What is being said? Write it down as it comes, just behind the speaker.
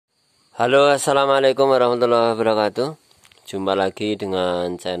Halo, assalamualaikum warahmatullahi wabarakatuh. Jumpa lagi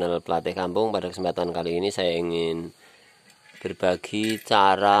dengan channel Pelatih.kampung. Pada kesempatan kali ini saya ingin berbagi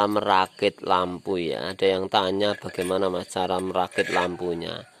cara merakit lampu ya. Ada yang tanya bagaimana mas cara merakit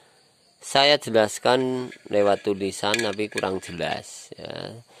lampunya. Saya jelaskan lewat tulisan tapi kurang jelas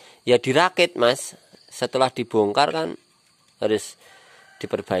ya. Ya dirakit mas. Setelah dibongkar kan harus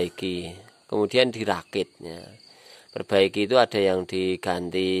diperbaiki. Kemudian dirakit ya. Perbaiki itu ada yang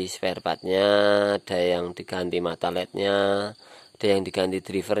diganti spare partnya, ada yang diganti mata lednya, ada yang diganti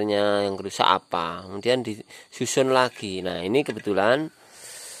drivernya, yang rusak apa, kemudian disusun lagi. Nah ini kebetulan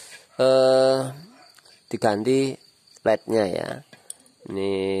diganti lednya ya.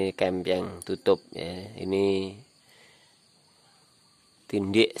 Ini kempeng tutup ya. Ini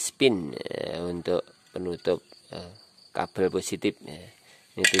tindik spin ya, untuk penutup kabel positif ya.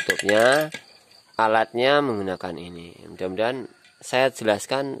 Ini tutupnya. Alatnya menggunakan ini. Mudah-mudahan saya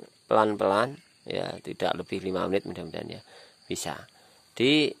jelaskan pelan-pelan ya, tidak lebih 5 menit mudah-mudahan ya bisa.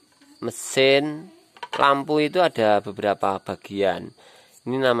 Di mesin lampu itu ada beberapa bagian.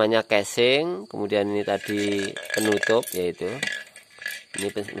 Ini namanya casing, kemudian ini tadi penutup yaitu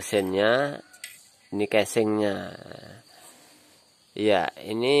ini mesinnya, ini casingnya. Ya,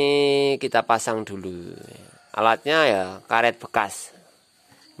 ini kita pasang dulu. Alatnya ya karet bekas.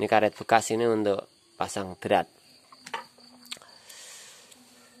 Ini karet bekas ini untuk pasang berat.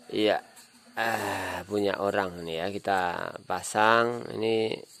 Iya, punya orang nih ya, kita pasang. Ini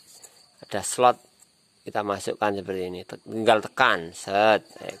ada slot, kita masukkan seperti ini. Tinggal tekan, set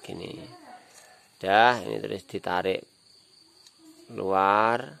kayak gini. Udah, ini terus ditarik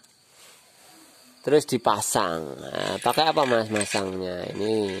keluar, terus dipasang. Nah, pakai apa mas masangnya?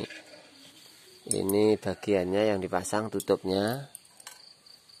 Ini bagiannya yang dipasang, tutupnya.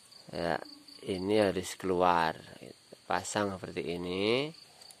 Ya, ini harus keluar, pasang seperti ini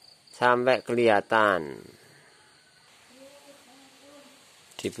sampai kelihatan,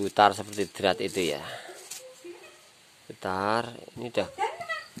 diputar seperti drat itu ya, putar. Ini udah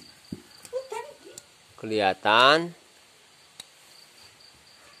kelihatan.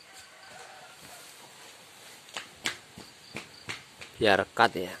 Biar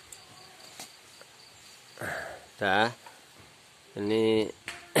rekat ya. Udah, ini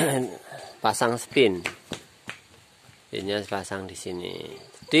pasang spin, spinnya pasang di sini,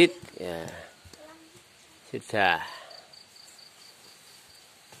 tit ya, sudah.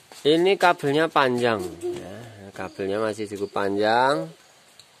 Ini kabelnya panjang ya, kabelnya masih cukup panjang,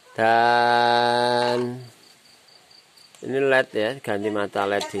 dan ini LED ya, ganti mata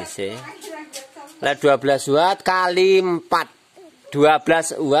LED DC, LED 12 watt kali 4,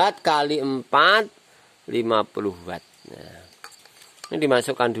 12 watt kali 4, 50 watt. Nah, ini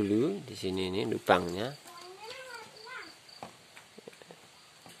dimasukkan dulu di sini, ini lubangnya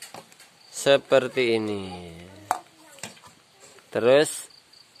seperti ini. Terus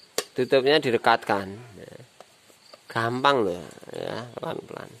tutupnya direkatkan, gampang loh ya,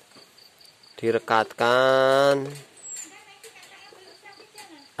 pelan-pelan direkatkan,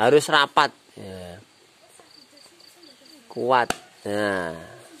 harus rapat ya, kuat. Nah,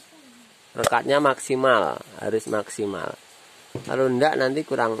 rekatnya maksimal, harus maksimal. Kalau enggak nanti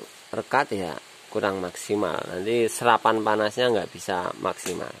kurang rekat ya, kurang maksimal. Nanti serapan panasnya nggak bisa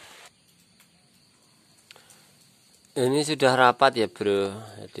maksimal. Ini sudah rapat ya bro.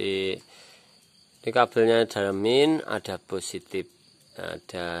 Jadi di kabelnya ada min, ada positif.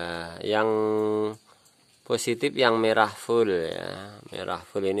 Ada yang positif yang merah full ya. Merah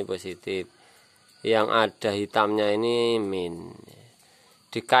full ini positif. Yang ada hitamnya ini min.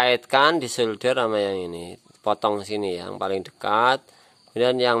 Dikaitkan, disolder sama yang ini. Potong sini yang paling dekat,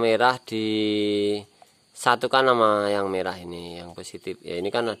 kemudian yang merah disatukan sama yang merah ini, yang positif ya. Ini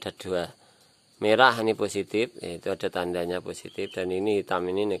kan ada dua, merah ini positif, itu ada tandanya positif, dan ini hitam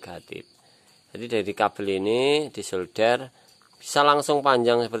ini negatif. Jadi dari kabel ini disolder, bisa langsung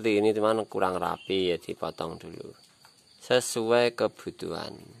panjang seperti ini, cuman kurang rapi ya, dipotong dulu sesuai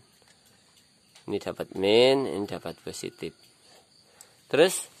kebutuhan. Ini dapat min, ini dapat positif.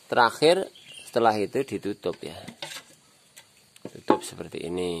 Terus terakhir setelah itu ditutup ya, tutup seperti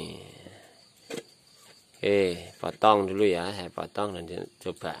ini. Oke, potong dulu ya, saya potong dan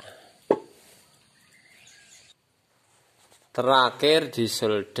coba. Terakhir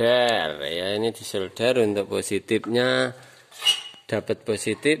disolder ya, ini disolder untuk positifnya dapat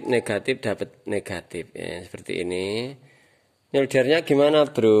positif, negatif dapat negatif ya, seperti ini. Nyoldernya gimana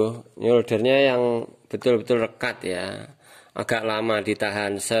bro? Nyoldernya yang betul-betul rekat ya, agak lama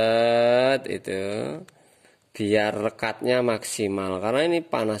ditahan, set itu biar rekatnya maksimal karena ini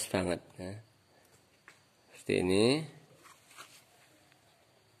panas banget ya. Seperti ini.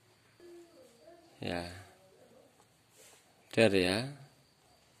 Ya. Der ya.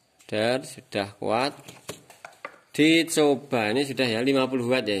 Der sudah kuat. Dicoba, ini sudah ya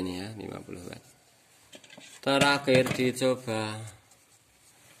 50 watt ya ini ya, 50 watt. Terakhir dicoba.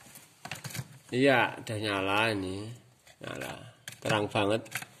 Iya, udah nyala ini. Nyala. Terang banget.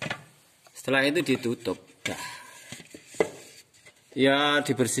 Setelah itu ditutup. Dah. Ya,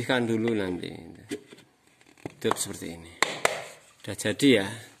 dibersihkan dulu nanti. Tutup seperti ini. Udah jadi ya.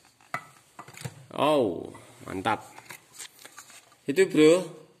 Oh, mantap. Itu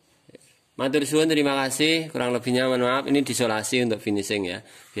bro. Matur suwun, terima kasih. Kurang lebihnya mohon maaf. Ini disolasi untuk finishing ya,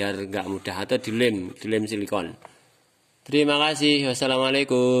 biar nggak mudah, atau dilem silikon. Terima kasih.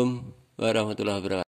 Wassalamualaikum warahmatullahi wabarakatuh.